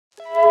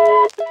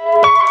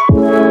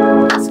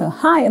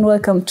Hi and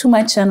welcome to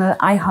my channel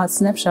I Heart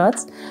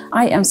Snapshots.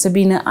 I am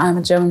Sabine, I'm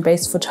a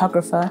German-based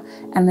photographer,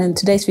 and in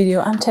today's video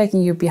I'm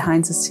taking you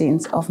behind the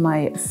scenes of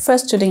my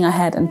first shooting I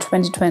had in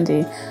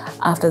 2020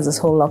 after this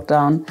whole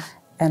lockdown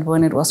and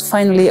when it was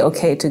finally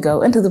okay to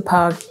go into the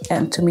park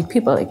and to meet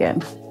people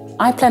again.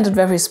 I planned it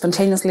very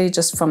spontaneously,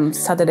 just from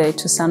Saturday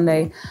to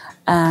Sunday,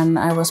 and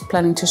I was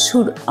planning to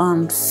shoot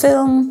on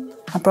film.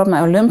 I brought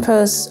my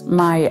Olympus,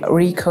 my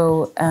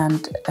Ricoh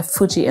and a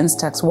Fuji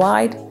Instax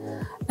wide,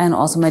 and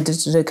also my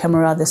digital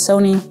camera, the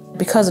Sony.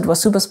 Because it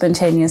was super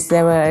spontaneous,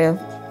 there were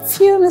a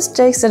few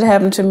mistakes that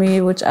happened to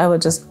me, which I will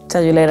just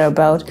tell you later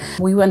about.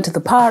 We went to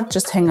the park,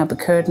 just hang up a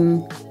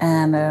curtain,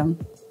 and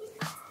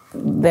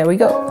there we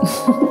go.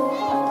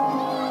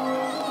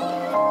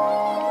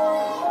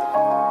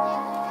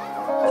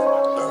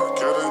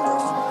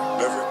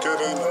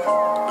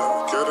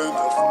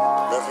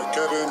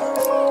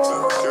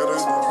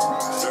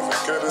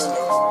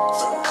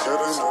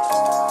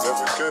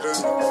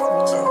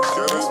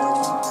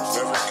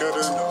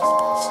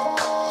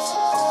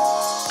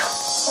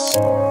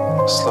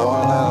 Slow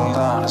a little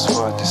down is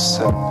what you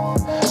said.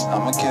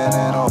 I'ma get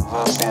it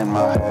over in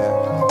my head.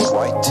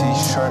 White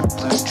t-shirt,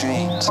 blue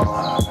jeans, I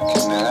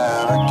can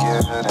never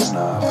get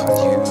enough of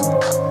you.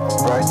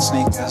 Bright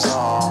sneakers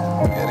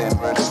on, getting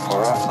ready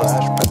for a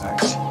flashback.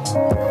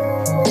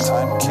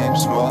 Time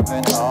keeps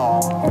moving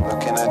on,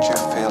 looking at you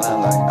feeling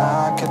like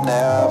I could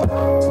never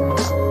get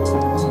enough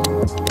of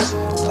you.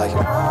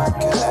 And I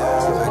could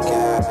never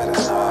get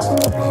enough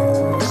of you.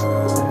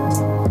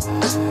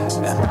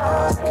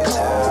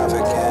 I could never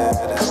get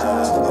enough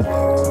of you.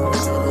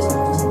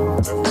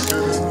 And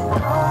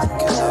I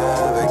could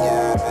never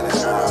get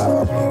enough of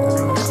you.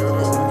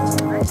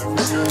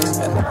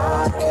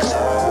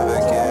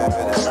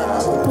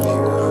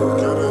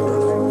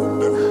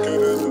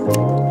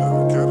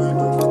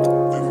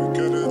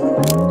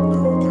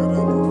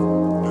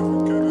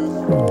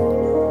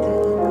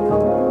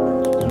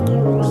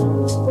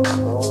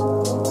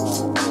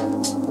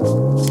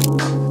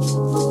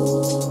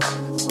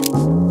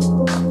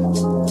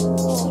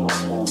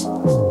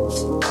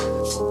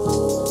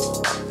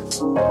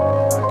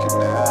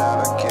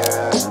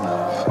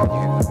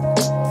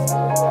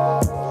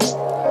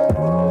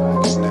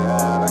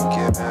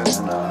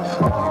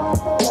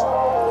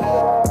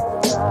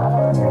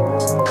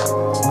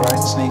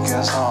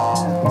 Sneakers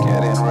on,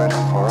 getting ready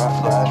for a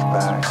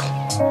flashback.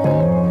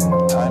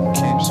 Time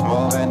keeps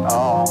moving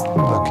on,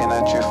 looking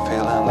at you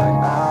feeling like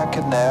I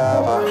could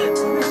never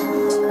get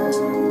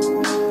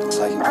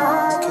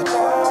enough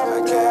of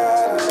you.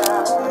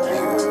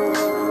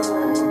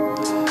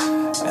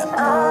 And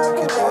I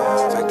could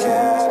never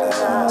get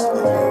enough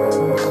of you.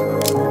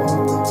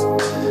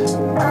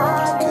 I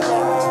could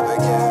never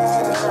get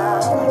enough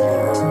of you.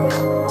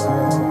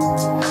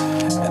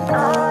 And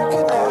I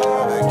could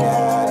never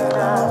get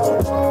enough of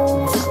you.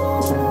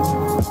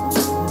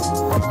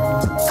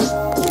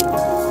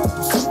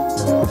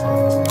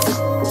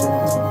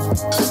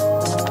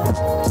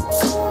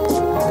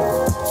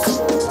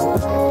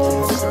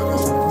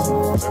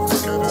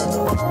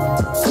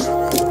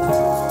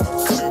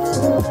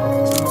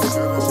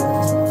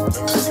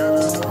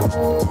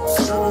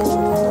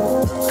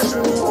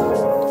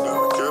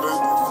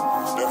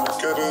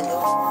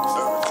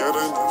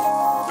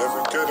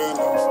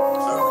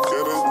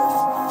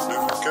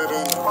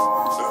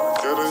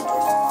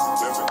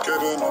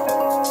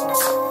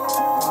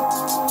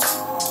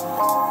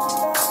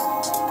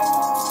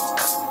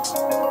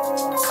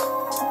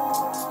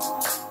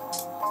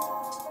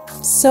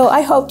 So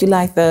I hope you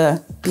like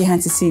the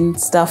behind the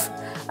scenes stuff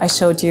I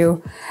showed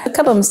you. A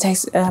couple of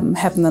mistakes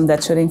happened on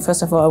that shooting.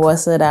 First of all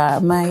was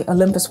that my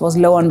Olympus was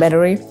low on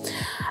battery,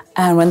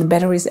 and when the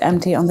battery is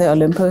empty on the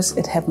Olympus,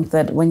 it happens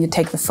that when you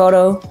take the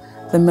photo,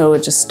 the mirror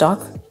just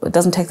stops. It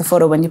doesn't take the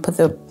photo when you put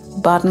the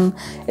button,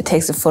 it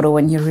takes the photo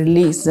when you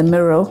release the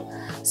mirror.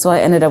 So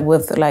I ended up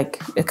with like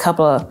a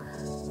couple of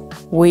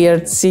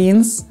weird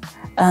scenes.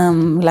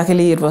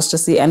 Luckily it was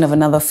just the end of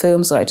another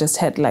film, so I just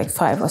had like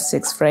 5 or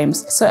 6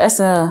 frames. So as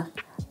the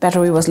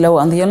battery was low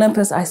on the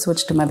Olympus, I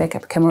switched to my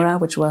backup camera,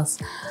 which was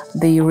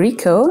the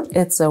Ricoh.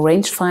 It's a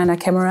rangefinder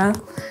camera,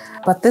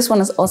 but this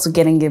one is also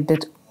getting a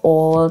bit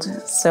old.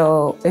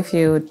 So if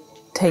you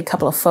take a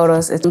couple of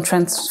photos, it doesn't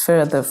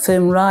transfer the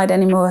film right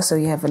anymore, so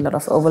you have a lot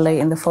of overlay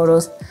in the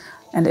photos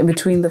and in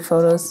between the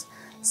photos.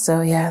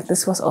 So yeah,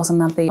 this was also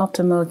not the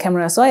optimal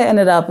camera, so I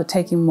ended up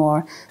taking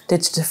more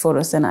digital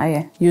photos than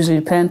I usually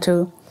plan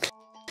to.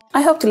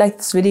 I hope you liked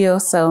this video,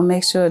 so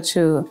make sure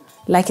to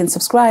like and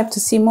subscribe to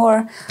see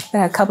more.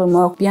 There are a couple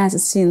more behind the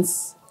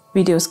scenes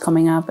videos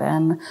coming up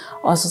and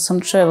also some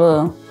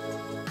travel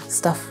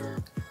stuff.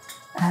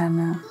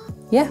 And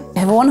yeah,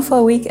 have a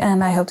wonderful week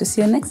and I hope to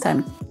see you next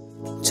time.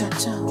 Ciao,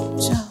 ciao,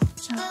 ciao.